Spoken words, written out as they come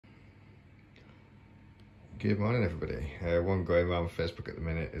Good morning, everybody. One going around Facebook at the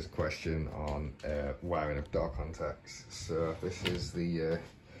minute is a question on wiring of door contacts. So this is the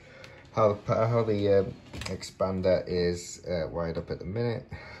how the expander is wired up at the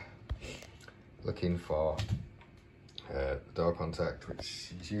minute. Looking for the door contact,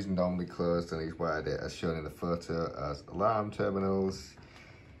 which he's using normally closed, and he's wired it as shown in the photo as alarm terminals.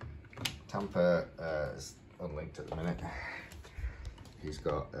 Tamper is unlinked at the minute. He's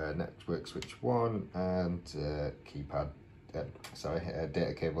got network switch 1 and keypad,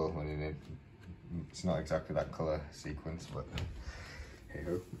 data cable running in. It's not exactly that colour sequence, but hey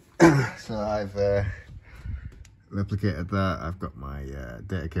ho. So I've replicated that. I've got my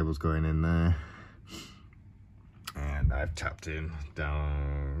data cables going in there, and I've tapped in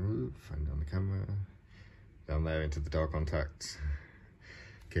down, find on the camera, down there into the door contact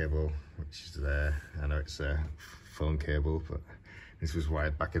cable, which is there. I know it's a phone cable, but this was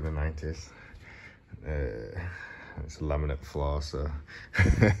wired back in the 90s. It's a laminate floor, so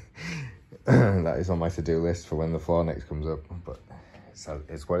that is on my to-do list for when the floor next comes up, but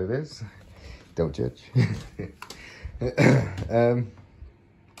it's what it is. Don't judge.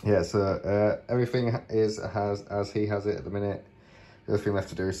 Yeah, so everything is as he has it at the minute. The other thing left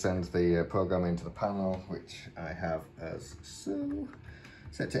to do is send the program into the panel, which I have as so.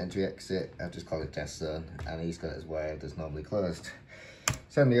 Set to entry exit, I've just called it test zone, and he's got it as wired as normally closed.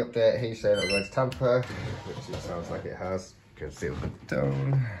 Send the update, he's saying it's going to tamper, which it sounds like it has. You can see the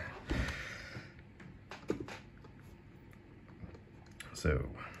tone. So,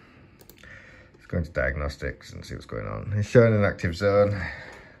 it's going to diagnostics and see what's going on. It's showing an active zone.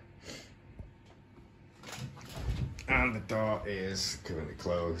 And the door is currently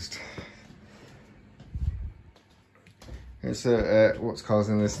closed. And so what's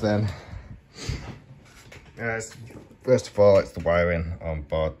causing this then? First of all, it's the wiring on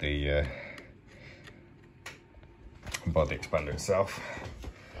board the expander itself.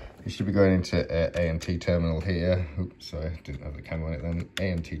 You should be going into A&T terminal here. Oops, sorry, didn't have the camera on it then.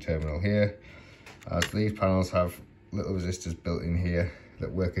 A&T terminal here. As these panels have little resistors built in here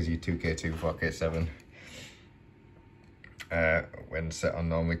that work as your 2K2, 4K7 when set on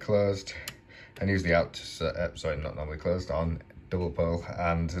normally closed. And use the out, sorry, not normally closed, on double pole,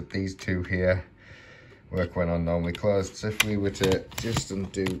 and these two here work when on normally closed. So if we were to just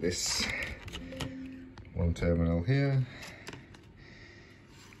undo this one terminal here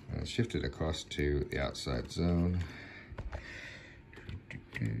and shift it across to the outside zone,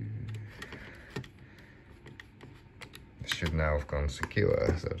 it should now have gone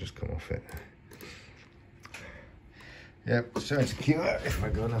secure, so I'll just come off it. Yep, showing secure if I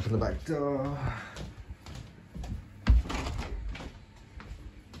go and open the back door.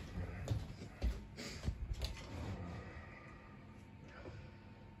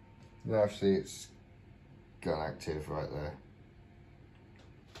 Now actually it's gone active right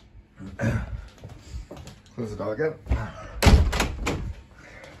there. Close the door again.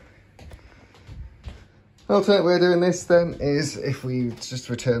 The alternate way of doing this then is if we just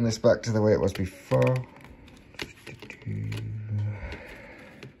return this back to the way it was before.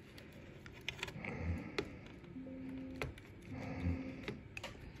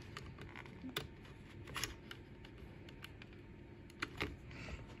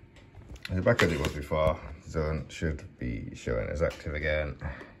 The back as it was before, zone should be showing as active again,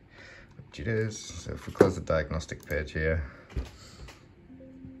 which it is. So if we close the diagnostic page here,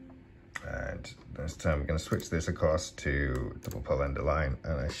 and this time we're going to switch this across to double pole end of line,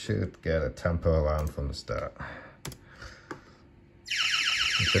 and I should get a tamper alarm from the start.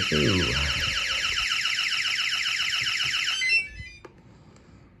 Which I do.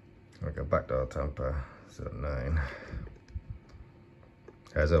 I'll go backdoor tamper, zone 9.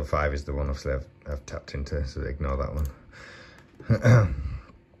 Zone 5 is the one I've tapped into, so ignore that one.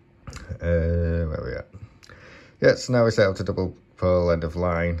 Where are we at? Yeah, so now we're set up to double pole end of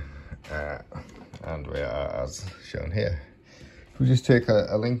line, and we are as shown here. If we just take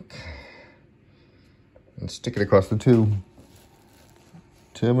a link and stick it across the two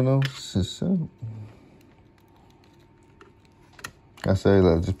terminals, as so. I say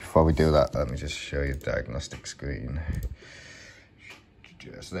just before we do that, let me just show you the diagnostic screen.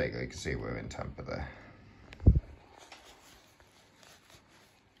 So there you go, you can see we're in tamper there.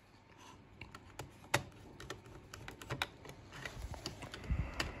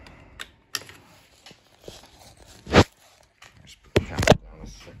 Just put the camera down a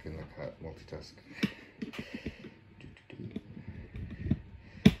second, I can't multitask.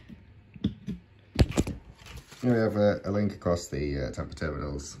 We have a link across the tamper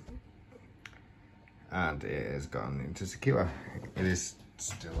terminals, and it has gone into secure. It is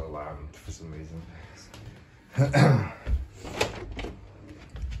still alarmed for some reason. And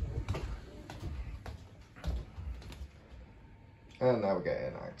now we're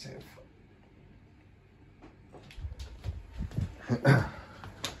getting active.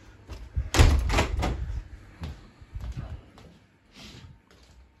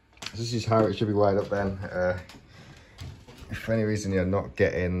 This is how it should be wired up then. If for any reason you're not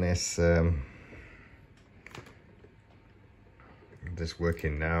getting this this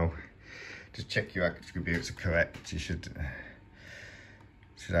working now, just check your attributes are correct. You should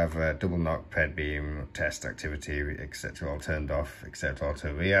have a double knock, ped beam, test activity, etc. all turned off, except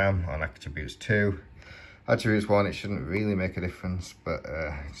auto rearm on attributes 2. Attributes 1, it shouldn't really make a difference, but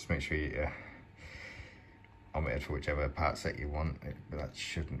just make sure you omitted for whichever part set you want. But that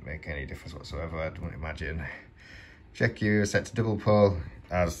shouldn't make any difference whatsoever, I don't imagine. Check you set to double pull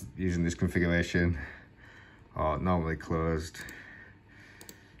as using this configuration, or normally closed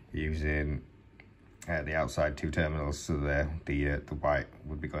using the outside 2 terminals, so the white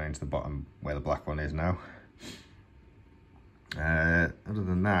would be going into the bottom where the black one is now. Other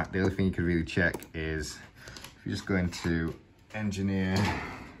than that, the other thing you could really check is if you just go into engineer,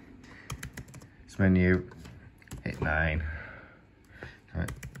 this menu, hit 9,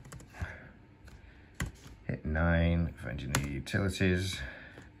 right. Hit 9 for engineer utilities,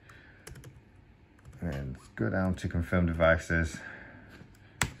 and go down to confirm devices.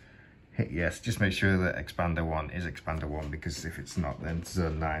 Hit yes, just make sure that expander 1 is expander 1, because if it's not, then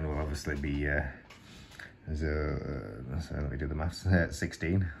zone 9 will obviously be so let me do the maths.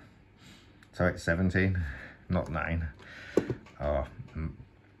 16, sorry, 17, not 9. Or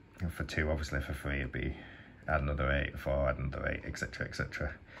for 2, obviously for 3 it'd be add another 8, 4, add another 8, etc,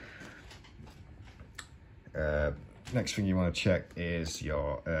 etc. Next thing you want to check is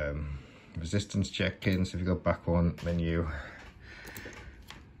your resistance check-in. So if you go back one menu,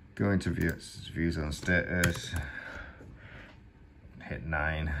 go into views on status, hit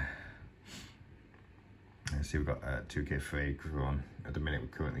 9. And see we've got 2K3 because we're on, at the minute we're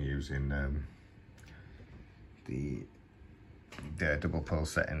currently using the double pull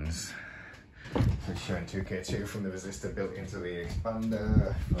settings. So it's showing 2K2 from the resistor built into the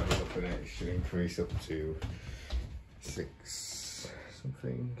expander. If I look at it, it should increase up to 6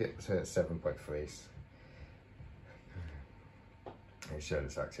 something, get to 7.3. It showed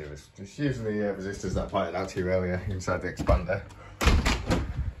it's active. It's using the resistors that I pointed out to you earlier inside the expander.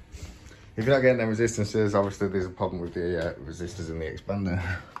 If you're not getting them resistances, obviously there's a problem with the resistors in the expander.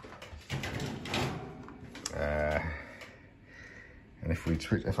 And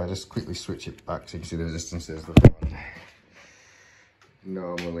if I just quickly switch it back so you can see the resistances, the one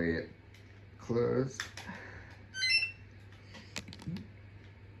normally closed.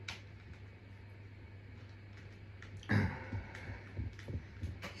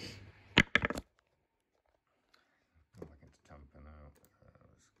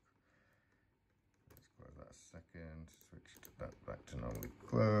 Second, switch that back to normally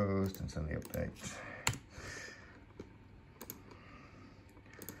closed and send the update.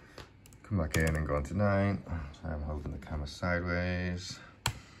 Come back in and go on to 9. So I'm holding the camera sideways.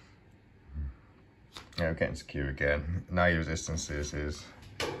 Yeah, we're getting secure again. Now your resistance is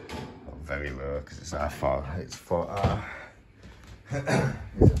very low because it's R4. It's 4R.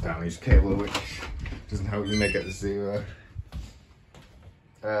 There's a damaged cable which doesn't help you make it to 0.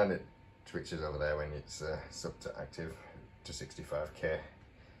 And it switches over there when it's sub to active to 65k.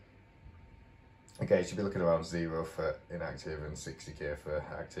 Okay, you should be looking around 0 for inactive and 60k for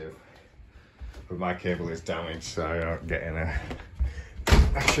active. But my cable is damaged, so I'm not getting a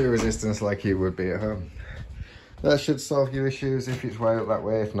true resistance like you would be at home. That should solve your issues if it's wired up that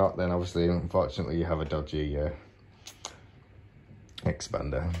way. If not, then obviously, unfortunately, you have a dodgy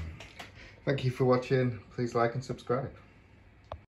expander. Thank you for watching. Please like and subscribe.